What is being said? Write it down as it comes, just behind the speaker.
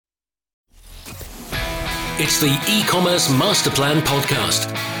It's the e-commerce master plan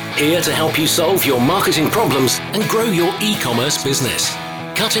podcast. Here to help you solve your marketing problems and grow your e-commerce business.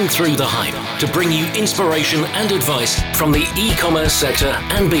 Cutting through the hype to bring you inspiration and advice from the e-commerce sector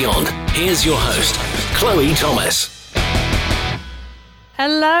and beyond. Here's your host, Chloe Thomas.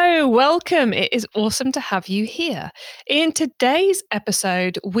 Hello, welcome. It is awesome to have you here. In today's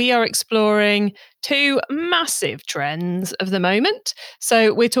episode, we are exploring two massive trends of the moment.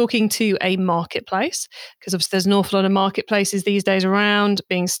 So we're talking to a marketplace, because obviously there's an awful lot of marketplaces these days around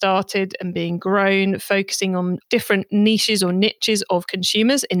being started and being grown, focusing on different niches or niches of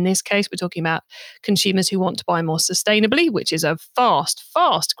consumers. In this case, we're talking about consumers who want to buy more sustainably, which is a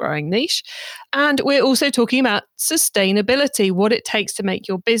fast growing niche. And we're also talking about sustainability, what it takes to make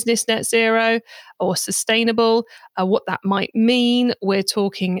your business net zero or sustainable, what that might mean. We're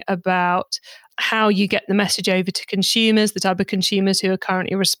talking about how you get the message over to consumers, the type of consumers who are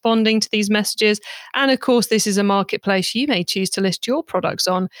currently responding to these messages. And of course, this is a marketplace you may choose to list your products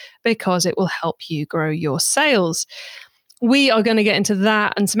on because it will help you grow your sales. We are going to get into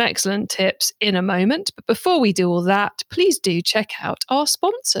that and some excellent tips in a moment. But before we do all that, please do check out our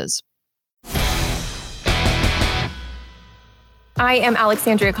sponsors. I am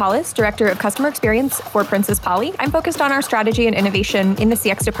Alexandria Collis, Director of Customer Experience for Princess Polly. I'm focused on our strategy and innovation in the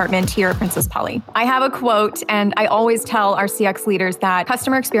CX department here at Princess Polly. I have a quote, and I always tell our CX leaders that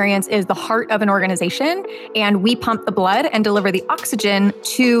customer experience is the heart of an organization, and we pump the blood and deliver the oxygen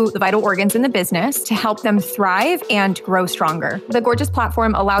to the vital organs in the business to help them thrive and grow stronger. The Gorgeous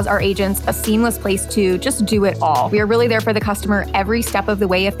platform allows our agents a seamless place to just do it all. We are really there for the customer every step of the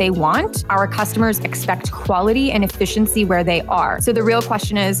way if they want. Our customers expect quality and efficiency where they are. So the real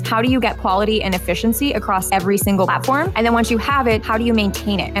question is, how do you get quality and efficiency across every single platform? And then once you have it, how do you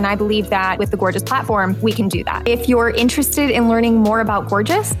maintain it? And I believe that with the Gorgeous platform, we can do that. If you're interested in learning more about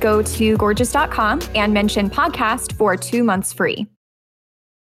Gorgeous, go to gorgeous.com and mention podcast for 2 months free.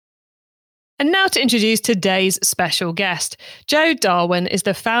 And now to introduce today's special guest. Joe Darwen is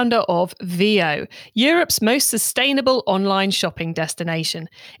the founder of VO, Europe's most sustainable online shopping destination.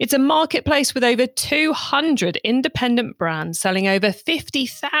 It's a marketplace with over 200 independent brands selling over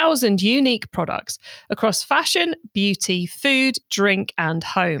 50,000 unique products across fashion, beauty, food, drink, and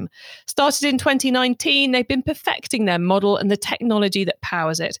home. Started in 2019, they've been perfecting their model and the technology that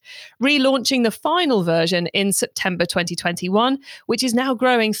powers it, relaunching the final version in September 2021, which is now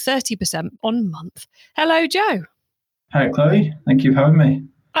growing 30% on month. Hello, Joe. Hi, Chloe. Thank you for having me.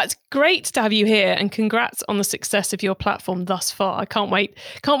 It's great to have you here, and congrats on the success of your platform thus far. I can't wait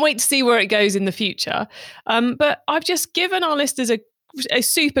to see where it goes in the future. But I've just given our listeners a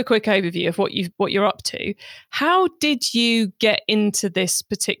super quick overview of what you're up to. How did you get into this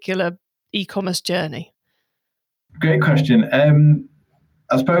particular e-commerce journey? Great question.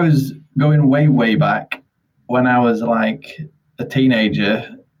 I suppose going way back when I was like a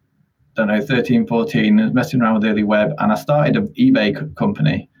teenager, 13, 14, I was messing around with early web, and I started an eBay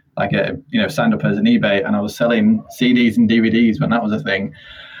company, signed up as an eBay, and I was selling CDs and DVDs when that was a thing.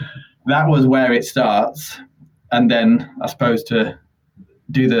 That was where it starts. And then I suppose to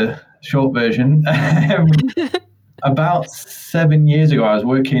do the short version, about 7 years ago, I was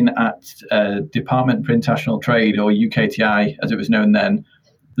working at Department for International Trade, or UKTI as it was known then,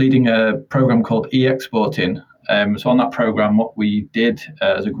 leading a program called e-exporting. So on that program, what we did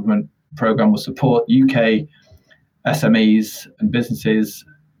as a government program was support UK SMEs and businesses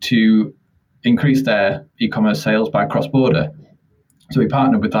to increase their e-commerce sales by cross-border. So we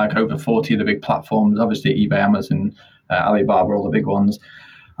partnered with over 40 of the big platforms, obviously eBay, Amazon, Alibaba, all the big ones.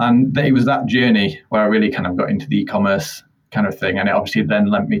 And it was that journey where I really kind of got into the e-commerce kind of thing. And it obviously then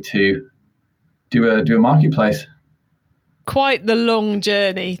led me to do a marketplace. Quite the long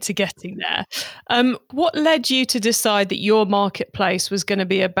journey to getting there. What led you to decide that your marketplace was going to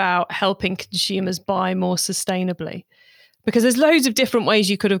be about helping consumers buy more sustainably? Because there's loads of different ways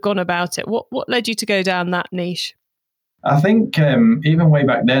you could have gone about it. What led you to go down that niche? I think even way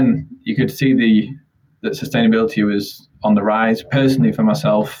back then, you could see that sustainability was on the rise. Personally, for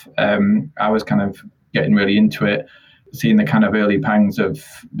myself, I was kind of getting really into it, seeing the kind of early pangs of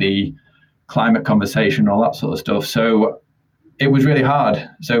the climate conversation, all that sort of stuff. So it was really hard.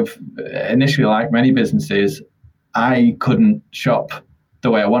 So initially, like many businesses, I couldn't shop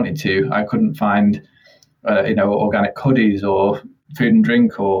the way I wanted to. I couldn't find, organic hoodies or food and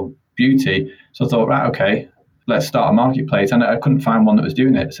drink or beauty. So I thought, right, okay, let's start a marketplace. And I couldn't find one that was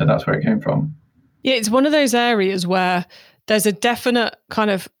doing it. So that's where it came from. Yeah, it's one of those areas where there's a definite kind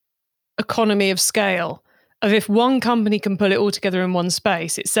of economy of scale of if one company can pull it all together in one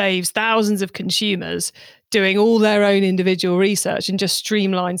space, it saves thousands of consumers doing all their own individual research and just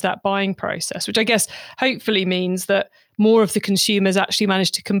streamlines that buying process, which I guess hopefully means that more of the consumers actually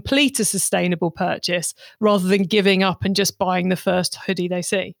manage to complete a sustainable purchase rather than giving up and just buying the first hoodie they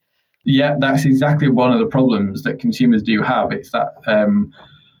see. Yeah, that's exactly one of the problems that consumers do have. It's that,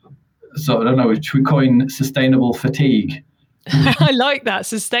 so I don't know, should we coin sustainable fatigue? I like that,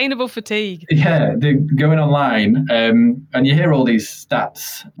 sustainable fatigue. Yeah, they're going online and you hear all these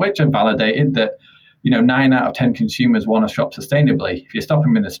stats, which are validated, that 9 out of 10 consumers want to shop sustainably. If you stop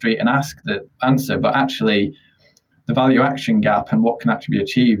them in the street and ask, the answer, but actually the value action gap and what can actually be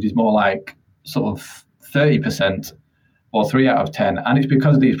achieved is more like sort of 30% or 3 out of 10. And it's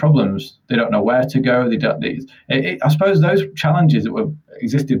because of these problems. They don't know where to go. I suppose those challenges that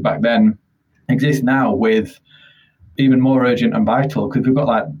existed back then exist now with even more urgent and vital, because we've got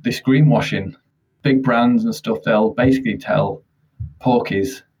like this greenwashing. Big brands and stuff, they'll basically tell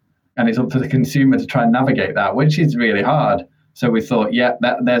porkies, and it's up to the consumer to try and navigate that, which is really hard. So we thought,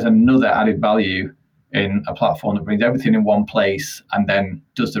 there's another added value in a platform that brings everything in one place and then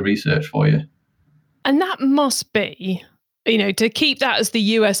does the research for you. And that must be, to keep that as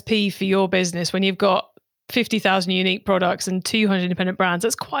the USP for your business when you've got 50,000 unique products and 200 independent brands,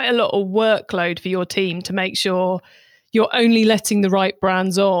 that's quite a lot of workload for your team to make sure you're only letting the right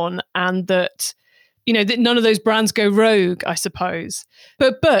brands on, and that, that none of those brands go rogue, I suppose.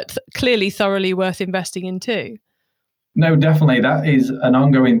 But clearly thoroughly worth investing in too. No, definitely. That is an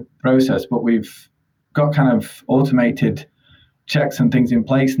ongoing process, but we've got kind of automated checks and things in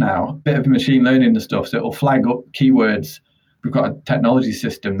place now, a bit of machine learning and stuff, so it'll flag up keywords. We've got a technology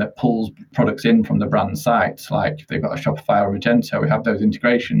system that pulls products in from the brand sites, like if they've got a Shopify or Magento, we have those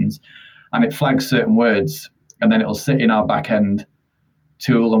integrations, and it flags certain words, and then it'll sit in our back-end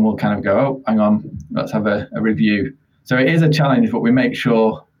tool, and we'll kind of go, oh, hang on, let's have a review. So it is a challenge, but we make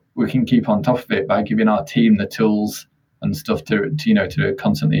sure we can keep on top of it by giving our team the tools and stuff to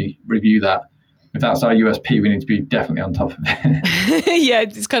constantly review that. If that's our USP, we need to be definitely on top of it. Yeah,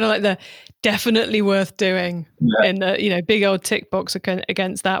 it's kind of like the definitely worth doing in the, big old tick box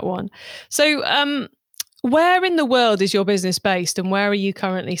against that one. So where in the world is your business based, and where are you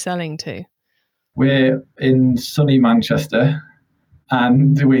currently selling to? We're in sunny Manchester,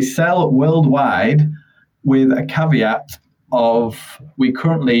 and we sell worldwide with a caveat of we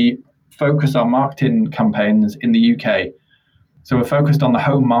currently focus our marketing campaigns in the UK. So we're focused on the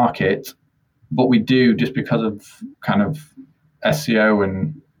home market, but we do, just because of kind of SEO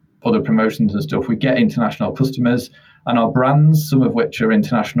and other promotions and stuff, we get international customers, and our brands, some of which are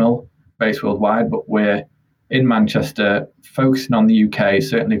international, based worldwide, but we're in Manchester focusing on the UK,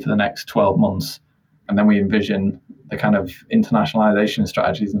 certainly for the next 12 months. And then we envision the kind of internationalization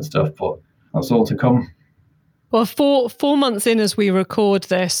strategies and stuff, but that's all to come. Well, 4 months in as we record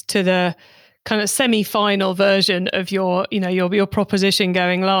this to the kind of semi-final version of your proposition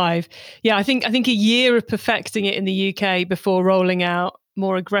going live. Yeah, I think a year of perfecting it in the UK before rolling out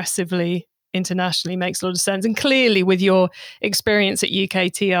more aggressively internationally makes a lot of sense. And clearly, with your experience at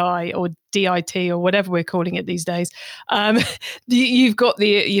UKTI or DIT or whatever we're calling it these days, you've got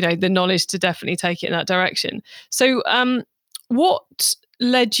the knowledge to definitely take it in that direction. So, what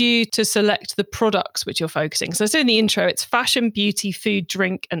led you to select the products which you're focusing? So, in the intro, it's fashion, beauty, food,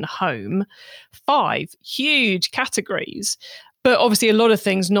 drink, and home. 5 huge categories, but obviously a lot of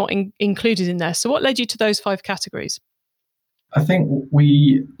things not included in there. So, what led you to those 5 categories? I think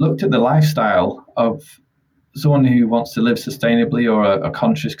we looked at the lifestyle of someone who wants to live sustainably, or a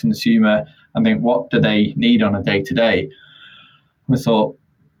conscious consumer, and think, what do they need on a day-to-day? We thought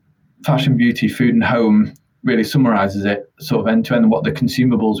fashion, beauty, food, and home really summarizes it sort of end-to-end, what the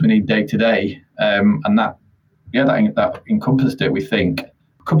consumables we need day-to-day. And that encompassed it, we think.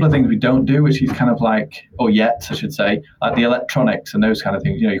 A couple of things we don't do, which is kind of like, I should say, like the electronics and those kind of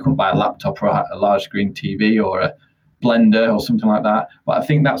things. You couldn't buy a laptop or a large screen TV or a blender or something like that. But I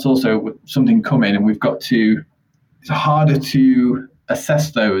think that's also something coming, and it's harder to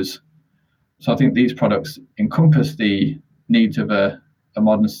assess those. So I think these products encompass the needs of a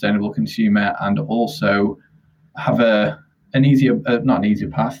modern sustainable consumer, and also have a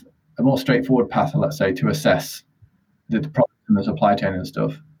more straightforward path, let's say, to assess the product and the supply chain and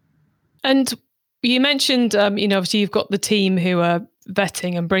stuff. And you mentioned, obviously you've got the team who are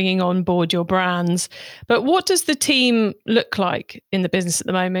vetting and bringing on board your brands, but what does the team look like in the business at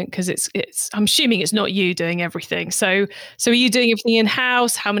the moment? Because I'm assuming it's not you doing everything. So are you doing everything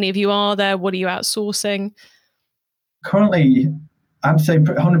in-house? How many of you are there? What are you outsourcing? Currently, I'd say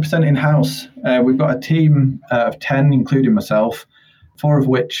 100% in-house. We've got a team of 10, including myself, 4 of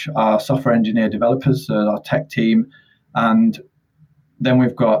which are software engineer developers, our tech team. And then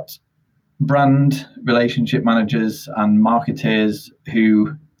we've got brand relationship managers and marketeers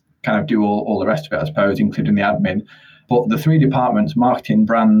who kind of do all the rest of it, I suppose, including the admin. But the three departments, marketing,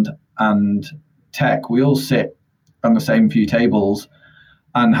 brand, and tech, we all sit on the same few tables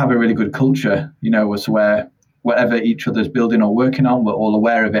and have a really good culture, as where whatever each other's building or working on, we're all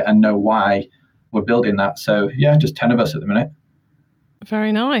aware of it and know why we're building that. So yeah, just 10 of us at the minute.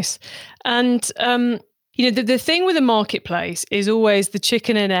 Very nice. And, the thing with a marketplace is always the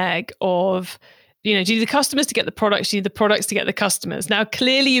chicken and egg of, do you need the customers to get the products? Do you need the products to get the customers? Now,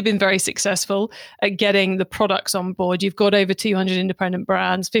 clearly, you've been very successful at getting the products on board. You've got over 200 independent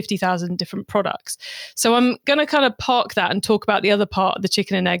brands, 50,000 different products. So I'm going to kind of park that and talk about the other part of the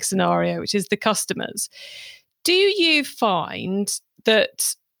chicken and egg scenario, which is the customers. Do you find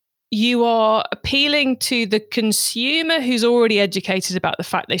that you are appealing to the consumer who's already educated about the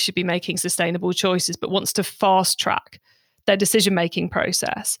fact they should be making sustainable choices, but wants to fast track their decision-making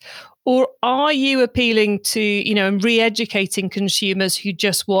process? Or are you appealing to, and re-educating consumers who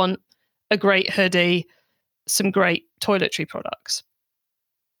just want a great hoodie, some great toiletry products?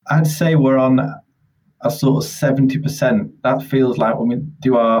 I'd say we're on a sort of 70%. That feels like when we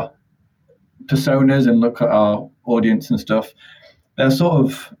do our personas and look at our audience and stuff, they're sort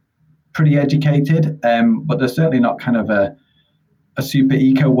of pretty educated, but they're certainly not kind of a super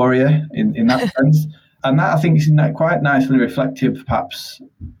eco warrior in that sense. And that, I think, is quite nicely reflective, perhaps,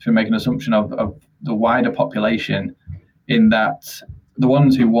 if we make an assumption of the wider population, in that the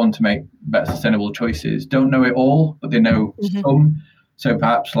ones who want to make better sustainable choices don't know it all, but they know some. So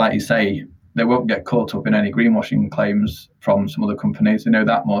perhaps, like you say, they won't get caught up in any greenwashing claims from some other companies. They know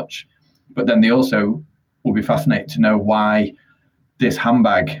that much. But then they also will be fascinated to know why this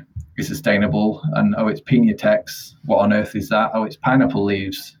handbag is sustainable, and it's Pinatex, what on earth is that? It's pineapple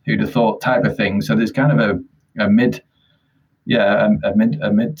leaves, who'd have thought, type of thing. So there's kind of a mid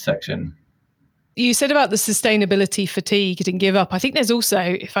section. You said about the sustainability fatigue and give up. I think there's also,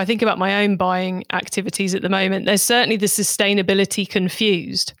 if I think about my own buying activities at the moment, there's certainly the sustainability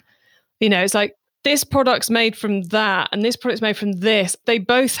confused. It's like, this product's made from that and this product's made from this. They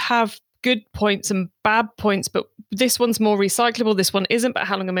both have good points and bad points, but this one's more recyclable, this one isn't, but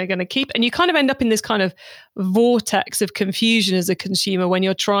how long am I going to keep? And you kind of end up in this kind of vortex of confusion as a consumer when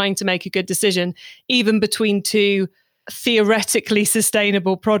you're trying to make a good decision, even between two theoretically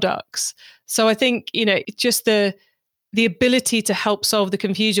sustainable products. So I think, just the ability to help solve the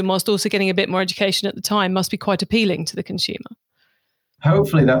confusion whilst also getting a bit more education at the time must be quite appealing to the consumer.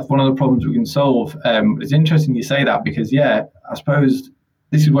 Hopefully that's one of the problems we can solve. It's interesting you say that because, I suppose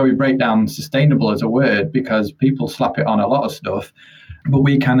this is where we break down sustainable as a word, because people slap it on a lot of stuff, but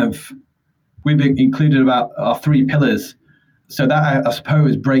we've included about our 3 pillars. So that, I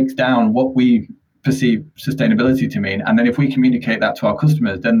suppose, breaks down what we perceive sustainability to mean. And then if we communicate that to our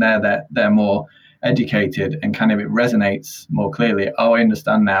customers, then they're more educated and kind of it resonates more clearly. I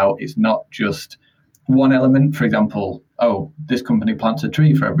understand now it's not just one element. For example, this company plants a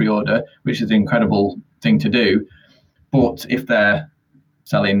tree for every order, which is an incredible thing to do. But if they're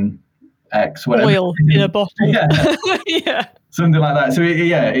selling X, whatever. Oil in a bottle. Yeah. Something like that. So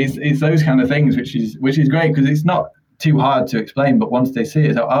it's those kind of things, which is great because it's not too hard to explain. But once they see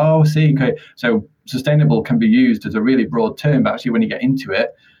it, it's see, okay. So sustainable can be used as a really broad term, but actually when you get into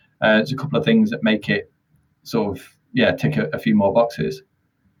it, there's a couple of things that make it sort of tick a few more boxes.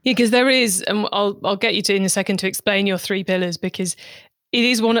 Yeah, because there is, and I'll get you to in a second to explain your 3 pillars, because it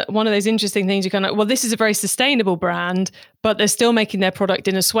is one of those interesting things. You kind of, this is a very sustainable brand, but they're still making their product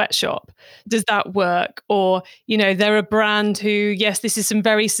in a sweatshop. Does that work? Or, they're a brand who, yes, this is some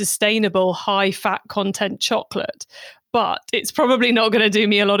very sustainable, high fat content chocolate, but it's probably not going to do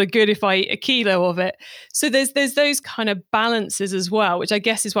me a lot of good if I eat a kilo of it. So there's those kind of balances as well, which I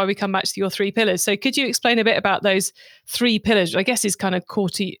guess is why we come back to your 3 pillars. So could you explain a bit about those 3 pillars, which I guess is kind of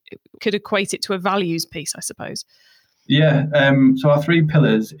could equate it to a values piece, I suppose. Yeah, so our 3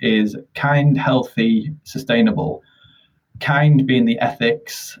 pillars is kind, healthy, sustainable. Kind being the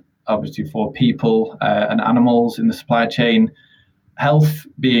ethics, obviously for people and animals in the supply chain. Health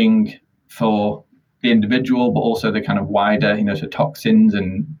being for the individual, but also the kind of wider, so toxins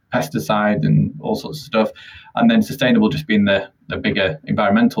and pesticides and all sorts of stuff. And then sustainable just being the bigger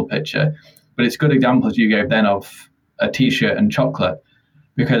environmental picture. But it's good examples you gave then of a T-shirt and chocolate.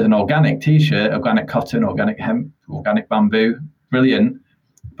 Because an organic T-shirt, organic cotton, organic hemp, organic bamboo, brilliant.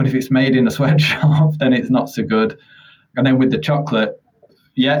 But if it's made in a sweatshop, then it's not so good. And then with the chocolate,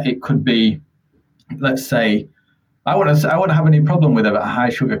 it could be, let's say, I wouldn't have any problem with a high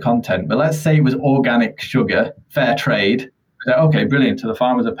sugar content, but let's say it was organic sugar, fair trade. Okay, brilliant. So the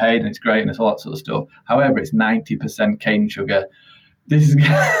farmers are paid and it's great and it's all that sort of stuff. However, it's 90% cane sugar. this is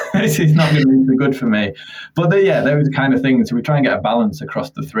this is not going to be so good for me. But those kind of things. So we try and get a balance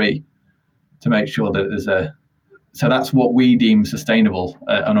across the three to make sure that there's a. So that's what we deem sustainable,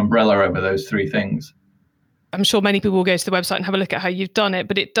 an umbrella over those three things. I'm sure many people will go to the website and have a look at how you've done it,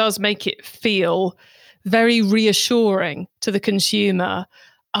 but it does make it feel very reassuring to the consumer.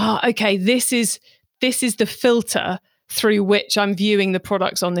 Okay, this is the filter through which I'm viewing the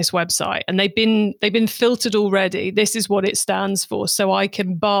products on this website, and they've been filtered already. This is what it stands for, so I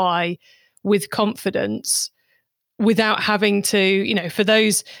can buy with confidence without having to, for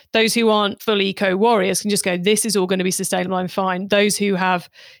those who aren't full eco warriors can just go, this is all going to be sustainable, I'm fine. Those who have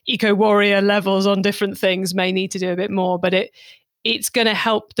eco warrior levels on different things may need to do a bit more, but it's going to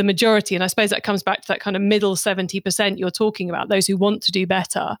help the majority. And I suppose that comes back to that kind of middle 70% you're talking about, those who want to do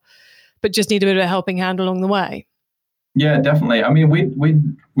better, but just need a bit of a helping hand along the way. Yeah, definitely. I mean,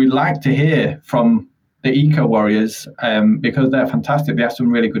 we'd like to hear from the eco warriors because they're fantastic. They ask some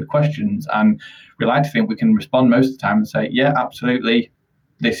really good questions, and we like to think we can respond most of the time and say, yeah, absolutely,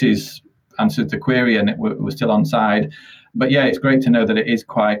 this is answers the query, and we're still on side. But yeah, it's great to know that it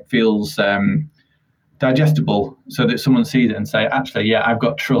feels digestible, so that someone sees it and say, actually, yeah, I've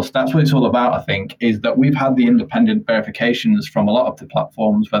got trust. That's what it's all about, I think, is that we've had the independent verifications from a lot of the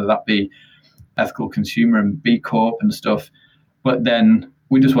platforms, whether that be Ethical Consumer and B Corp and stuff. But then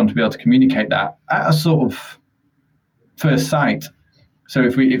we just want to be able to communicate that at a sort of first sight. So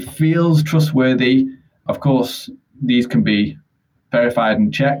if it feels trustworthy, of course, these can be verified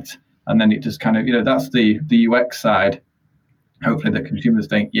and checked. And then it just kind of, that's the UX side. Hopefully the consumers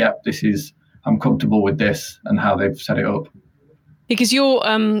think, yep, I'm comfortable with this and how they've set it up. Because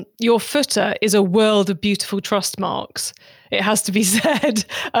your footer is a world of beautiful trust marks. It has to be said.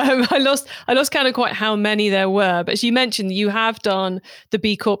 I lost count of quite how many there were, but as you mentioned, you have done the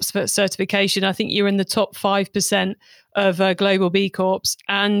B Corp certification. I think you're in the top 5% of global B Corps,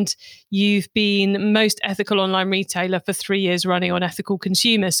 and you've been most ethical online retailer for 3 years running on Ethical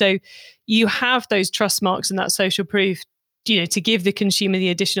Consumer. So you have those trust marks and that social proof, to give the consumer the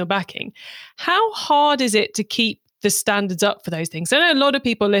additional backing. How hard is it to keep the standards up for those things? I know a lot of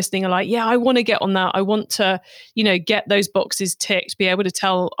people listening are like, yeah, I want to get on that. I want to, get those boxes ticked, be able to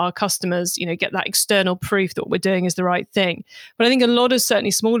tell our customers, get that external proof that what we're doing is the right thing. But I think a lot of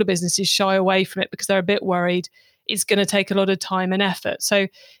certainly smaller businesses shy away from it because they're a bit worried it's going to take a lot of time and effort. So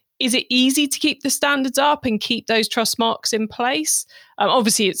is it easy to keep the standards up and keep those trust marks in place?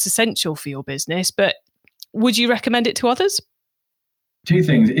 Obviously, it's essential for your business, but would you recommend it to others? Two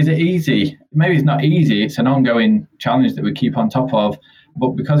things. Is it easy? Maybe it's not easy. It's an ongoing challenge that we keep on top of. But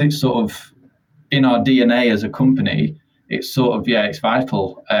because it's sort of in our DNA as a company, it's sort of, it's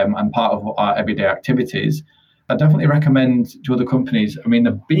vital and part of our everyday activities. I definitely recommend to other companies. I mean,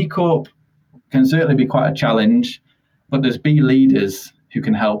 the B Corp can certainly be quite a challenge, but there's B leaders who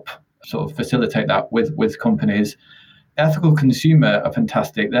can help sort of facilitate that with companies. Ethical Consumer are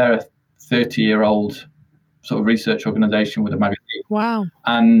fantastic. They're a 30-year-old sort of research organization with a magazine. Wow.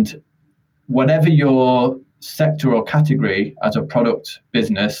 And whatever your sector or category as a product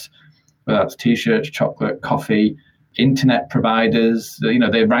business, whether that's t-shirts, chocolate, coffee, internet providers,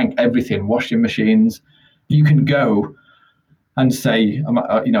 they rank everything, washing machines. You can go and say,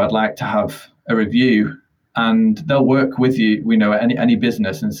 I'd like to have a review, and they'll work with you, any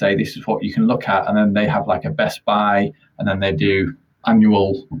business, and say, this is what you can look at. And then they have like a best buy, and then they do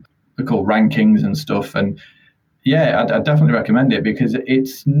annual, they're called rankings and stuff. And yeah, I'd definitely recommend it because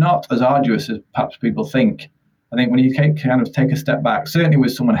it's not as arduous as perhaps people think. I think when you kind of take a step back, certainly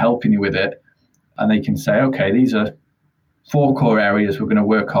with someone helping you with it, and they can say, okay, these are 4 core areas we're going to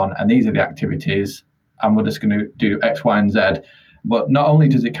work on, and these are the activities, and we're just going to do X, Y, and Z. But not only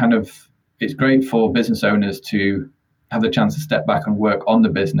does it it's great for business owners to have the chance to step back and work on the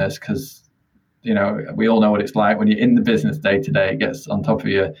business because, we all know what it's like when you're in the business day to day, it gets on top of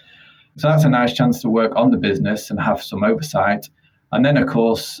you. So that's a nice chance to work on the business and have some oversight. And then, of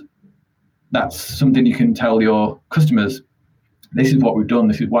course, that's something you can tell your customers. This is what we've done.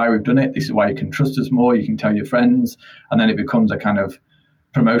 This is why we've done it. This is why you can trust us more. You can tell your friends. And then it becomes a kind of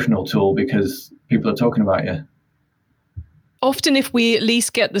promotional tool because people are talking about you. Often if we at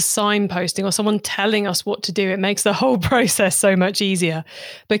least get the signposting or someone telling us what to do, it makes the whole process so much easier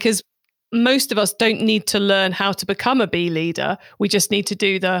because most of us don't need to learn how to become a B leader. We just need to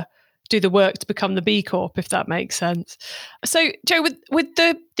do the work to become the B Corp, if that makes sense. So, Joe, with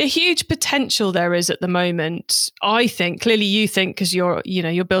the huge potential there is at the moment, I think, clearly you think, because you're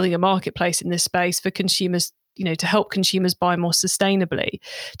building a marketplace in this space for consumers, to help consumers buy more sustainably.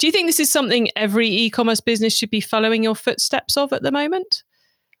 Do you think this is something every e-commerce business should be following your footsteps of at the moment?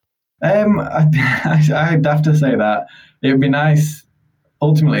 I'd have to say that it would be nice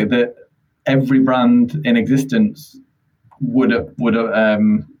ultimately that every brand in existence would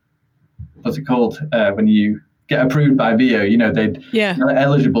what's it called when you get approved by VO, they're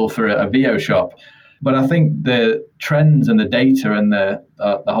eligible for a VO shop. But I think the trends and the data and the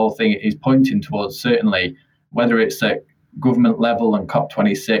whole thing is pointing towards, certainly, whether it's at government level and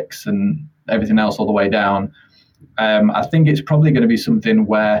COP26 and everything else all the way down, I think it's probably going to be something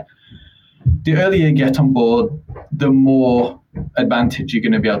where the earlier you get on board, the more advantage you're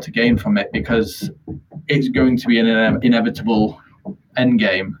going to be able to gain from it, because it's going to be an inevitable end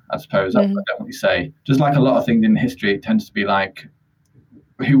game, I suppose. I would definitely say. Just like a lot of things in history, it tends to be like,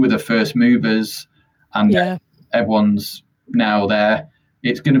 who were the first movers, and everyone's now there.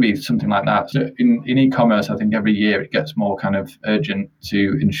 It's going to be something like that. So in e-commerce, I think every year it gets more kind of urgent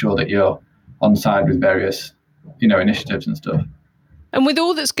to ensure that you're on side with various, initiatives and stuff. And with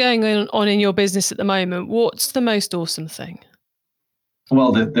all that's going on in your business at the moment, what's the most awesome thing?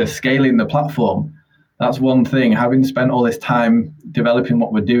 Well, the scaling the platform. That's one thing. Having spent all this time developing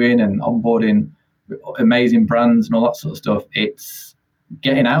what we're doing and onboarding amazing brands and all that sort of stuff, it's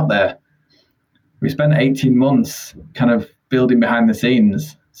getting out there. We spent 18 months kind of building behind the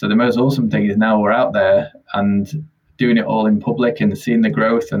scenes. So the most awesome thing is now we're out there and doing it all in public and seeing the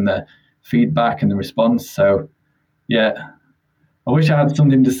growth and the feedback and the response. So, yeah, I wish I had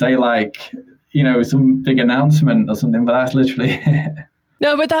something to say, like, some big announcement or something, but that's literally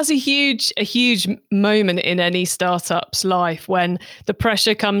No, but that's a huge moment in any startup's life, when the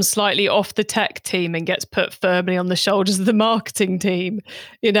pressure comes slightly off the tech team and gets put firmly on the shoulders of the marketing team.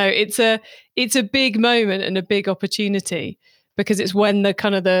 It's a big moment and a big opportunity, because it's when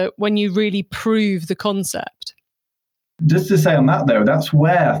when you really prove the concept. Just to say on that though, that's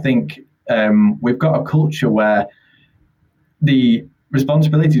where I think we've got a culture where the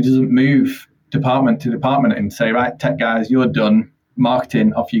responsibility doesn't move department to department and say, right, tech guys, you're done.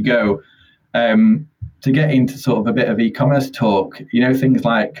 Marketing, off you go. To get into sort of a bit of e-commerce talk, things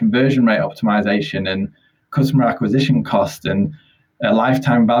like conversion rate optimization and customer acquisition cost and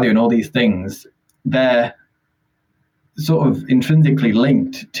lifetime value and all these things, they're sort of intrinsically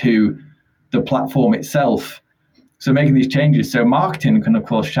linked to the platform itself. So making these changes, so marketing can of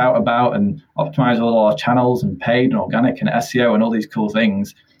course shout about and optimize all our channels and paid and organic and SEO and all these cool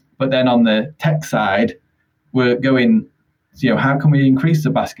things. But then on the tech side, we're going, how can we increase the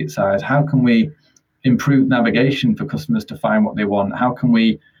basket size? How can we improve navigation for customers to find what they want? How can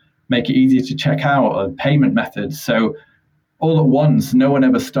we make it easier to check out, or payment methods? So all at once, no one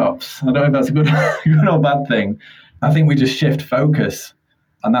ever stops. I don't know if that's a good or bad thing. I think we just shift focus,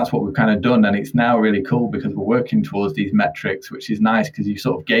 and that's what we've kind of done. And it's now really cool because we're working towards these metrics, which is nice because you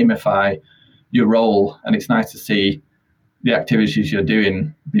sort of gamify your role, and it's nice to see the activities you're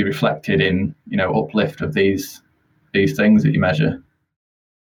doing be reflected in, uplift of these things that you measure.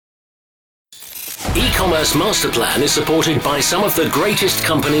 E-commerce Master Plan is supported by some of the greatest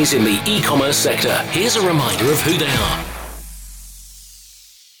companies in the e-commerce sector. Here's a reminder of who they are.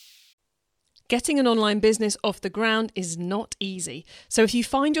 Getting an online business off the ground is not easy. So if you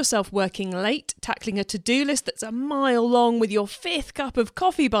find yourself working late, tackling a to-do list that's a mile long with your 5th cup of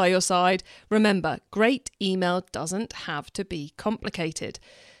coffee by your side, remember, great email doesn't have to be complicated.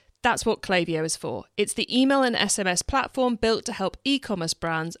 That's what Klaviyo is for. It's the email and SMS platform built to help e-commerce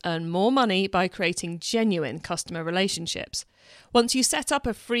brands earn more money by creating genuine customer relationships. Once you set up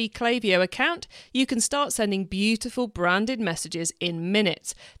a free Klaviyo account, you can start sending beautiful branded messages in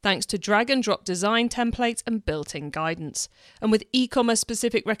minutes, thanks to drag and drop design templates and built-in guidance. And with e-commerce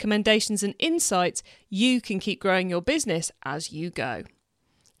specific recommendations and insights, you can keep growing your business as you go.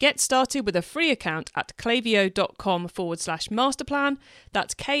 Get started with a free account at klaviyo.com/masterplan.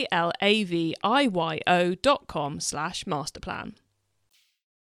 That's KLAVIYO.com/masterplan.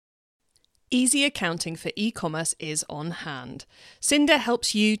 Easy accounting for e-commerce is on hand. Cinder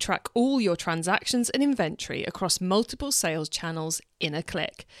helps you track all your transactions and inventory across multiple sales channels in a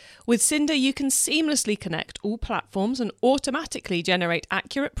click. With Cinder, you can seamlessly connect all platforms and automatically generate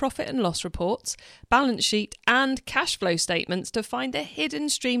accurate profit and loss reports, balance sheet, and cash flow statements to find the hidden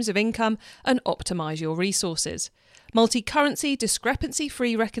streams of income and optimize your resources. Multi-currency,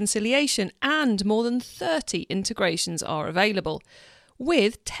 discrepancy-free reconciliation, and more than 30 integrations are available,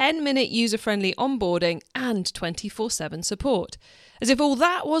 with 10-minute user-friendly onboarding and 24/7 support. As if all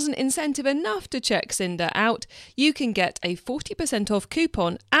that wasn't incentive enough to check Cinder out, you can get a 40% off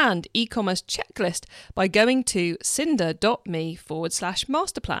coupon and e-commerce checklist by going to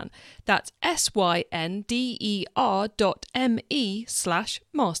cinder.me/masterplan. That's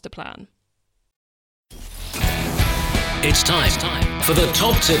synder.me/masterplan. It's time for the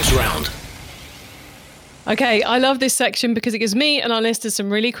top tips round. Okay, I love this section because it gives me and our listeners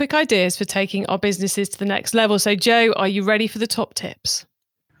some really quick ideas for taking our businesses to the next level. So, Joe, are you ready for the top tips?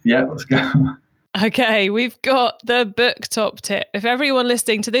 Yeah, let's go. Okay, we've got the book top tip. If everyone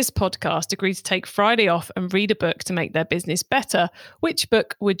listening to this podcast agreed to take Friday off and read a book to make their business better, which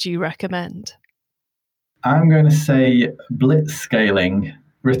book would you recommend? I'm going to say Blitzscaling,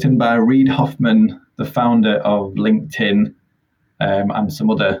 written by Reid Hoffman, the founder of LinkedIn, and some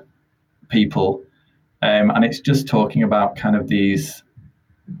other people. And it's just talking about kind of these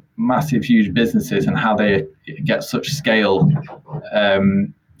massive, huge businesses and how they get such scale,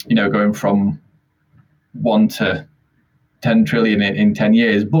 going from 1 to 10 trillion in 10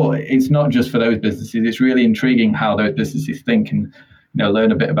 years. But it's not just for those businesses. It's really intriguing how those businesses think and,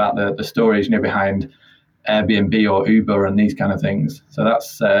 learn a bit about the stories, behind Airbnb or Uber and these kind of things. So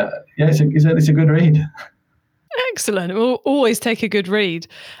that's, it's a good read. Excellent. We'll always take a good read.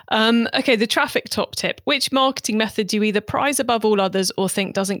 Okay, the traffic top tip. Which marketing method do you either prize above all others or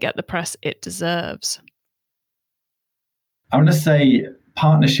think doesn't get the press it deserves? I'm going to say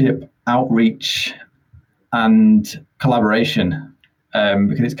partnership, outreach, and collaboration,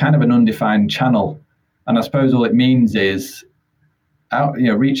 because it's kind of an undefined channel. And I suppose all it means is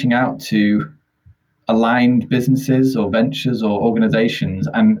reaching out to aligned businesses or ventures or organizations,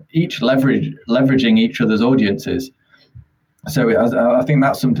 and each leveraging each other's audiences. So I think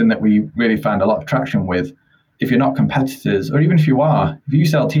that's something that we really find a lot of traction with. If you're not competitors, or even if you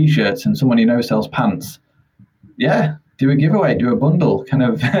sell t-shirts and someone sells pants, do a giveaway, do a bundle, kind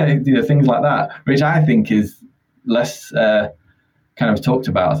of things like that, which I think is less kind of talked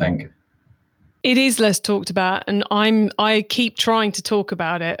about, I think. It is less talked about, and I keep trying to talk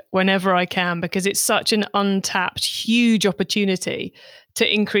about it whenever I can because it's such an untapped, huge opportunity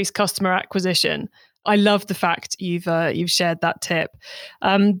to increase customer acquisition. I love the fact you've shared that tip.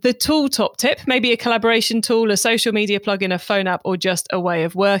 The tool top tip, maybe a collaboration tool, a social media plugin, a phone app, or just a way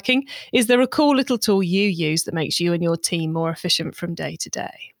of working. Is there a cool little tool you use that makes you and your team more efficient from day to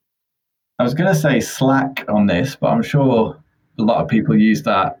day? I was going to say Slack on this, but I'm sure a lot of people use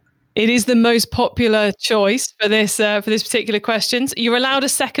that. It is the most popular choice for this particular question. You're allowed a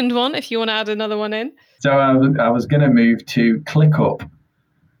second one if you want to add another one in. So I was going to move to ClickUp.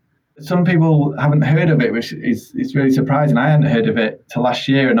 Some people haven't heard of it, which is really surprising. I hadn't heard of it till last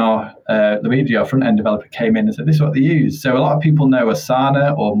year, and our front-end developer came in and said, this is what they use. So a lot of people know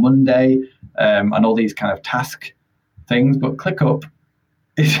Asana or Monday and all these kind of task things, but ClickUp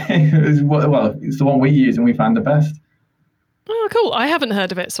is it's the one we use and we find the best. Oh, cool. I haven't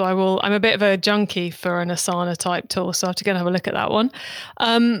heard of it, so I'm a bit of a junkie for an Asana type tool, so I have to go and have a look at that one.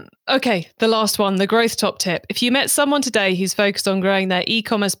 Okay, the last one, the growth top tip. If you met someone today who's focused on growing their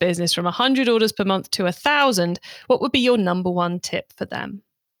e-commerce business from 100 orders per month to 1,000, what would be your number one tip for them?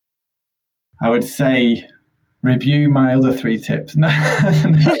 I would say review my other 3 tips. I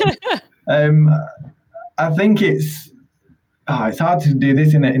think it's hard to do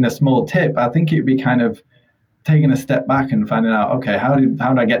this in a small tip. I think it'd be kind of taking a step back and finding out, okay, how do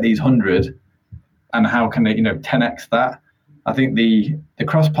I get these 100 and how can I 10x that? I think the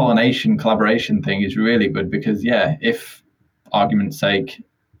cross-pollination collaboration thing is really good because if argument's sake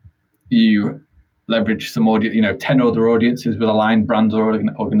you leverage some 10 other audiences with aligned brands or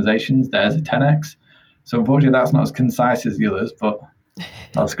organizations, there's a 10x. So unfortunately that's not as concise as the others, but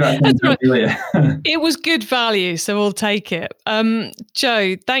I'll scratch it. It was good value, so we'll take it.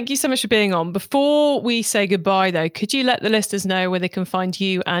 Joe, thank you so much for being on. Before we say goodbye, though, could you let the listeners know where they can find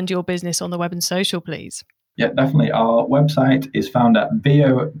you and your business on the web and social, please? Yeah, definitely. Our website is found at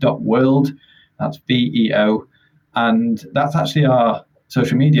veo.world. That's VEO. And that's actually our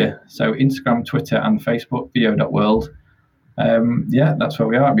social media. So Instagram, Twitter, and Facebook, veo.world. That's where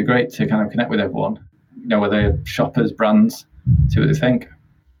we are. It'd be great to kind of connect with everyone, whether shoppers, brands, see what they think.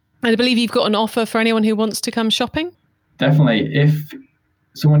 I believe you've got an offer for anyone who wants to come shopping? Definitely. If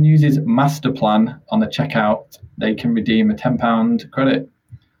someone uses Masterplan on the checkout, they can redeem a £10 credit.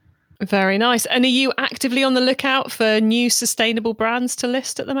 Very nice. And are you actively on the lookout for new sustainable brands to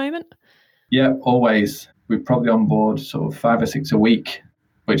list at the moment? Yeah, always. We're probably on board sort of 5 or 6 a week,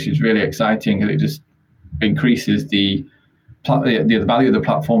 which is really exciting because it just increases the value of the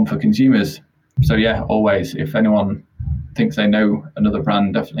platform for consumers. So always. If anyone thinks they know another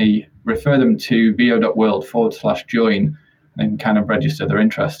brand, definitely refer them to veo.world/join and kind of register their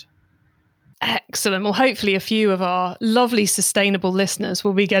interest. Excellent. Well, hopefully a few of our lovely sustainable listeners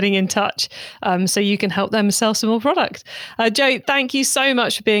will be getting in touch so you can help them sell some more product. Joe, thank you so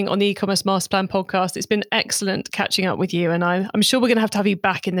much for being on the E-commerce Master Plan podcast. It's been excellent catching up with you, and I'm sure we're going to have you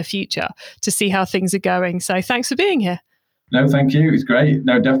back in the future to see how things are going. So thanks for being here. No, thank you. It's great.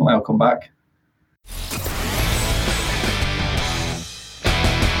 No, definitely I'll come back.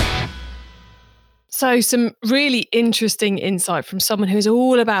 So some really interesting insight from someone who's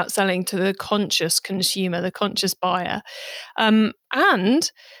all about selling to the conscious consumer, the conscious buyer.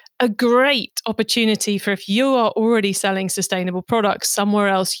 And a great opportunity for, if you are already selling sustainable products, somewhere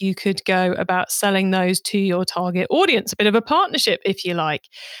else you could go about selling those to your target audience. A bit of a partnership, if you like.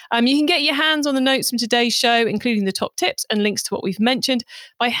 You can get your hands on the notes from today's show, including the top tips and links to what we've mentioned,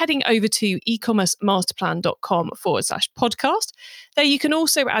 by heading over to ecommercemasterplan.com/podcast. There you can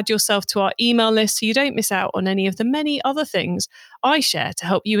also add yourself to our email list so you don't miss out on any of the many other things I share to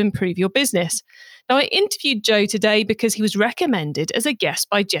help you improve your business. Now, I interviewed Joe today because he was recommended as a guest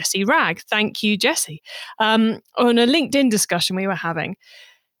by Jesse Ragg. Thank you, Jesse, on a LinkedIn discussion we were having.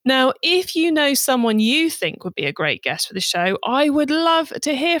 Now, if you know someone you think would be a great guest for the show, I would love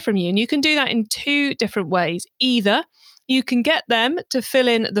to hear from you. And you can do that in two different ways. Either you can get them to fill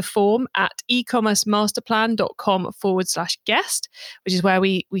in the form at ecommercemasterplan.com/guest, which is where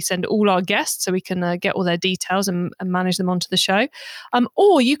we send all our guests so we can get all their details and manage them onto the show.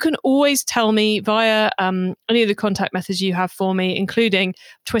 Or you can always tell me via any of the contact methods you have for me, including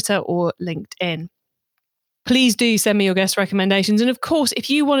Twitter or LinkedIn. Please do send me your guest recommendations. And of course, if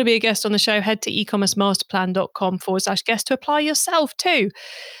you want to be a guest on the show, head to ecommercemasterplan.com/guest to apply yourself too.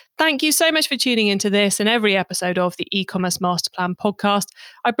 Thank you so much for tuning into this and every episode of the E-commerce Masterplan podcast.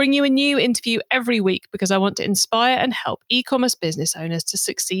 I bring you a new interview every week because I want to inspire and help e-commerce business owners to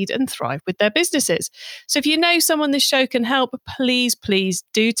succeed and thrive with their businesses. So if you know someone this show can help, please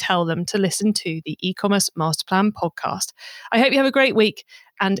do tell them to listen to the E-commerce Masterplan podcast. I hope you have a great week,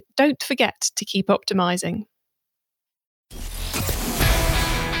 and don't forget to keep optimizing.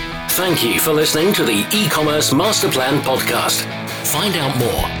 Thank you for listening to the E-commerce Masterplan podcast. Find out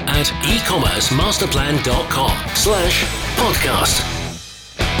more at ecommercemasterplan.com/podcast.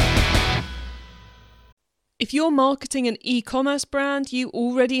 If you're marketing an e-commerce brand, you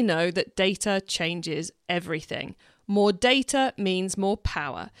already know that data changes everything. More data means more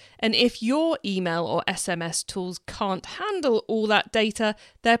power. And if your email or SMS tools can't handle all that data,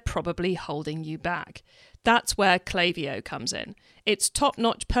 they're probably holding you back. That's where Klaviyo comes in. Its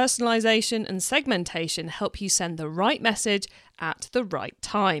top-notch personalization and segmentation help you send the right message at the right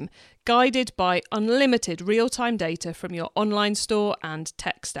time, guided by unlimited real-time data from your online store and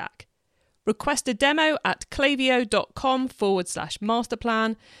tech stack. Request a demo at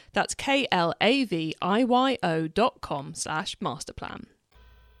klaviyo.com/masterplan. That's KLAVIYO.com/masterplan.